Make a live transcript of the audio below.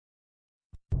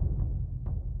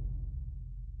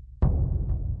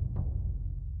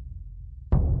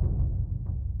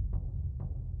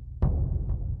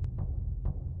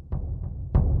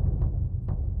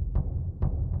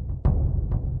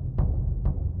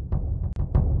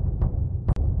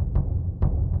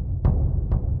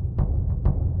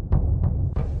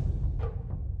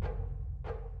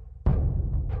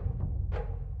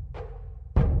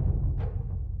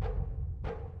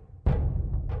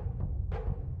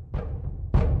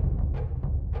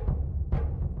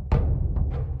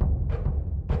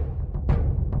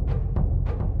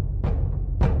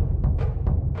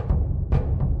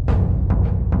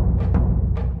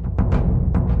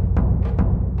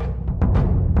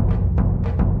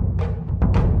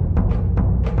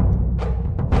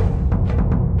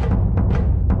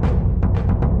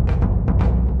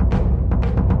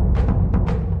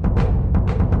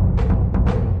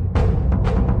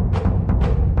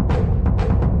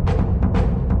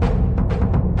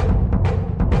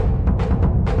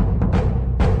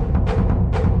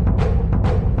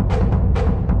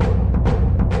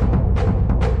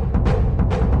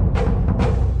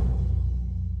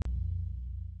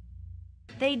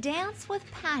They dance with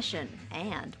passion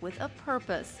and with a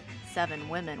purpose. 7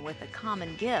 women with a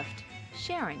common gift,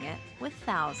 sharing it with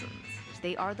thousands.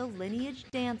 They are the Lineage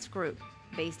Dance Group,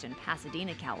 based in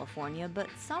Pasadena, California, but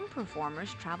some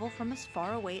performers travel from as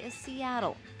far away as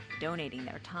Seattle, donating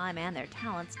their time and their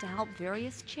talents to help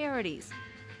various charities.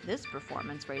 This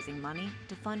performance raising money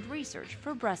to fund research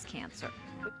for breast cancer.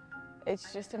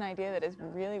 It's just an idea that has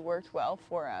really worked well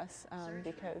for us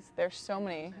because there's so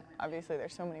many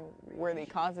worthy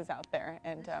causes out there,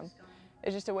 and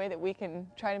it's just a way that we can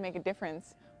try to make a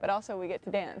difference, but also we get to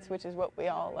dance, which is what we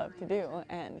all love to do,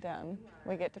 and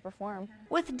we get to perform.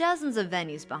 With dozens of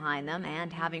venues behind them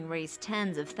and having raised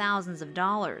tens of thousands of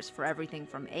dollars for everything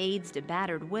from AIDS to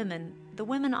battered women, the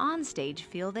women on stage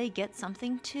feel they get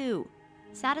something too: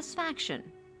 satisfaction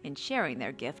in sharing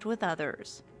their gift with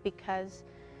others. Because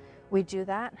we do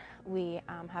that, we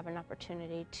have an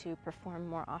opportunity to perform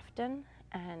more often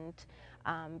and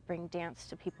bring dance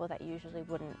to people that usually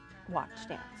wouldn't watch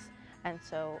dance. And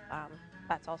so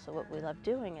that's also what we love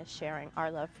doing, is sharing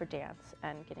our love for dance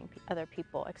and getting other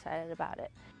people excited about it.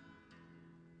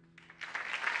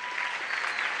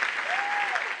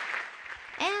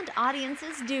 And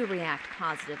audiences do react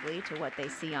positively to what they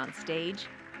see on stage,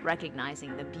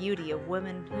 recognizing the beauty of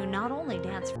women who not only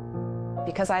dance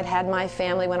because I'd had my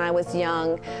family when I was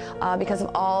young, because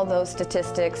of all those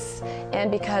statistics,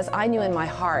 and because I knew in my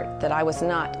heart that I was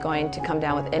not going to come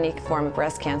down with any form of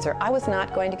breast cancer. I was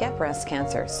not going to get breast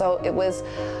cancer. So it was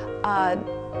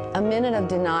a minute of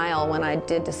denial when I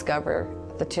did discover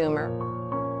the tumor.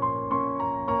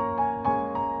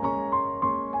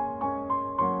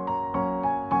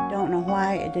 Don't know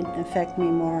why it didn't affect me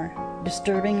more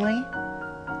disturbingly.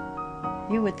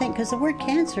 You would think, because the word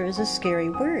cancer is a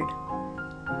scary word.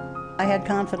 I had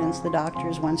confidence the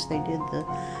doctors, once they did the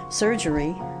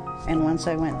surgery and once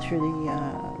I went through the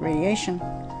radiation,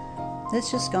 it's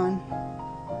just gone.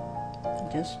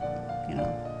 Just, you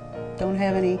know, don't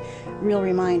have any real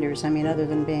reminders. I mean, other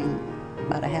than being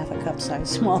about a half a cup size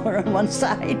smaller on one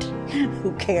side.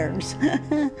 Who cares?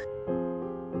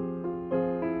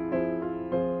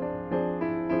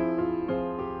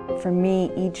 For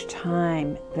me, each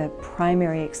time, the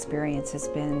primary experience has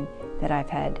been that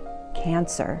I've had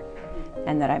cancer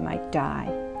and that I might die.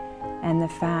 And the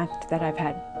fact that I've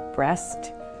had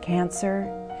breast cancer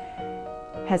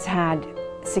has had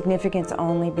significance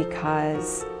only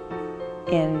because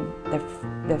in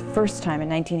the first time in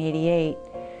 1988,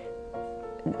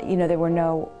 you know, there were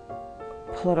no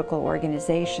political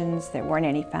organizations, there weren't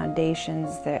any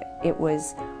foundations, it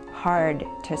was hard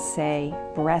to say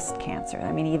breast cancer.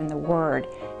 I mean, even the word.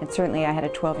 And certainly I had a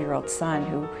 12-year-old son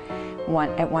who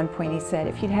at one point he said,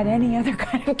 if you'd had any other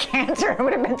kind of cancer, it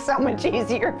would have been so much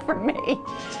easier for me.